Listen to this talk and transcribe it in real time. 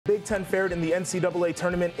Big Ten fared in the NCAA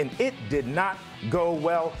tournament, and it did not go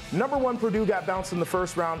well. Number 1 Purdue got bounced in the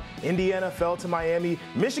first round. Indiana fell to Miami.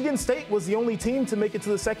 Michigan State was the only team to make it to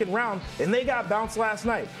the second round, and they got bounced last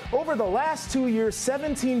night. Over the last 2 years,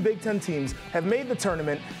 17 Big Ten teams have made the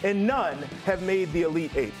tournament, and none have made the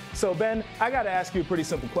Elite Eight. So, Ben, I got to ask you a pretty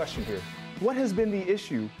simple question here. What has been the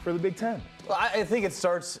issue for the Big Ten? Well, I think it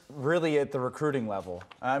starts really at the recruiting level.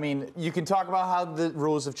 I mean, you can talk about how the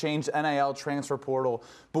rules have changed, NIL, transfer portal,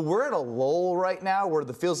 but we're at a lull right now where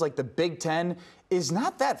it feels like the Big Ten is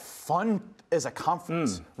not that fun as a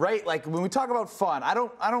conference, right? Like when we talk about fun, I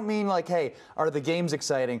don't mean like, hey, are the games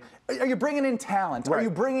exciting? Are you bringing in talent? Right. Are you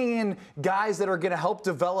bringing in guys that are going to help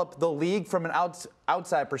develop the league from an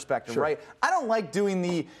outside perspective, right? I don't like doing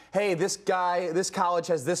the, hey, this college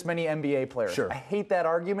has this many NBA players. I hate that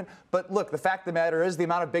argument. But look, the fact of the matter is the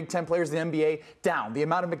amount of Big Ten players in the NBA, down. The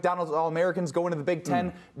amount of McDonald's All-Americans going to the Big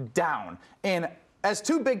Ten, down. And as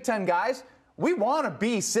two Big Ten guys, we want to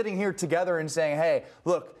be sitting here together and saying, hey,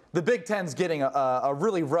 look, the Big Ten's getting a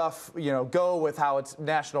really rough, go with how it's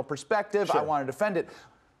national perspective. I want to defend it.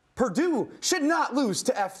 Purdue should not lose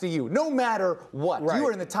to FDU, no matter what. You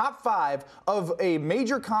are in the top 5 of a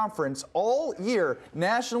major conference all year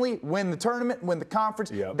nationally, win the tournament, win the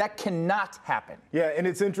conference. That cannot happen. Yeah, and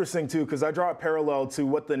it's interesting, too, because I draw a parallel to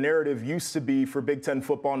what the narrative used to be for Big Ten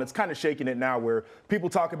football, and it's kind of shaking it now where people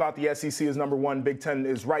talk about the SEC as number 1, Big Ten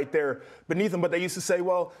is right there beneath them, but they used to say,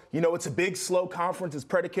 well, it's a big, slow conference. It's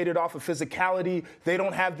predicated off of physicality. They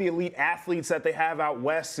don't have the elite athletes that they have out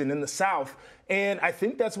west and in the South. And I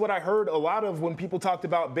think that's what I heard a lot of when people talked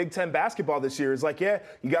about Big Ten basketball this year. It's like, yeah,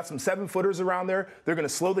 you got some 7-footers around there. They're going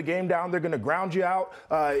to slow the game down. They're going to ground you out.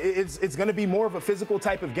 It's going to be more of a physical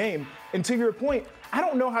type of game. And to your point, I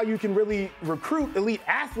don't know how you can really recruit elite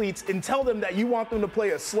athletes and tell them that you want them to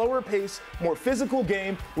play a slower pace, more physical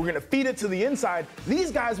game. We're going to feed it to the inside.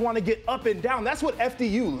 These guys want to get up and down. That's what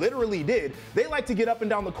FDU literally did. They like to get up and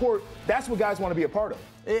down the court. That's what guys want to be a part of.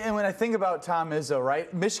 And when I think about Tom Izzo,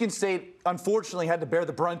 right, Michigan State unfortunately had to bear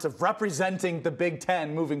the brunt of representing the Big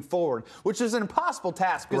Ten moving forward, which is an impossible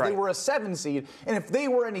task because they were a 7 seed. And if they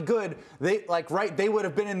were any good, they would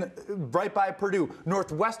have been in right by Purdue.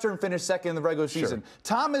 Northwestern finished second in the regular season.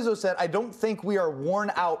 Tom Izzo said, I don't think we are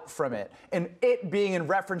worn out from it. And it being in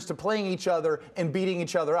reference to playing each other and beating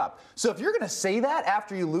each other up. So if you're going to say that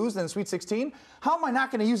after you lose in the Sweet 16, how am I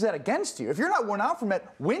not going to use that against you? If you're not worn out from it,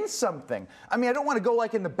 win something. I mean, I don't want to go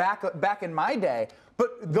like in the back in my day,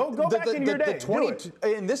 but go back in your day.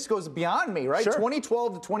 And this goes beyond me, right?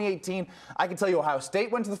 2012 to 2018, I can tell you Ohio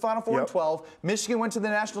State went to the Final Four in 12. Michigan went to the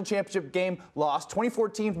national championship game, lost.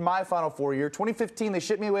 2014, my Final Four year. 2015, they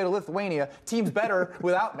shipped me away to Lithuania. Team's better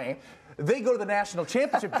without me. They go to the national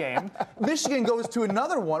championship game. Michigan goes to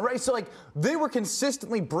another one, right? So, they were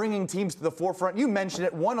consistently bringing teams to the forefront. You mentioned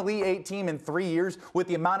it, 1 Elite 8 team in 3 years with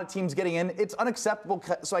the amount of teams getting in. It's unacceptable.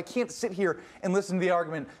 So I can't sit here and listen to the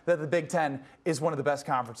argument that the Big Ten is one of the best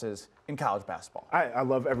conferences in college basketball. I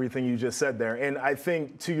love everything you just said there. And I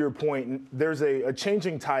think, to your point, there's a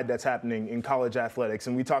changing tide that's happening in college athletics.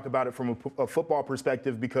 And we talk about it from a football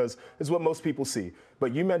perspective because it's what most people see.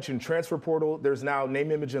 But you mentioned transfer portal. There's now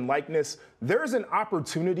name, image, and likeness. There's an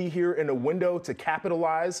opportunity here in a window to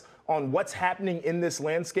capitalize on what's happening in this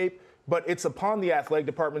landscape. But it's upon the athletic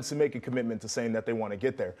departments to make a commitment to saying that they want to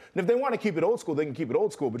get there. And if they want to keep it old school, they can keep it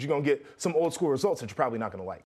old school. But you're going to get some old school results that you're probably not going to like.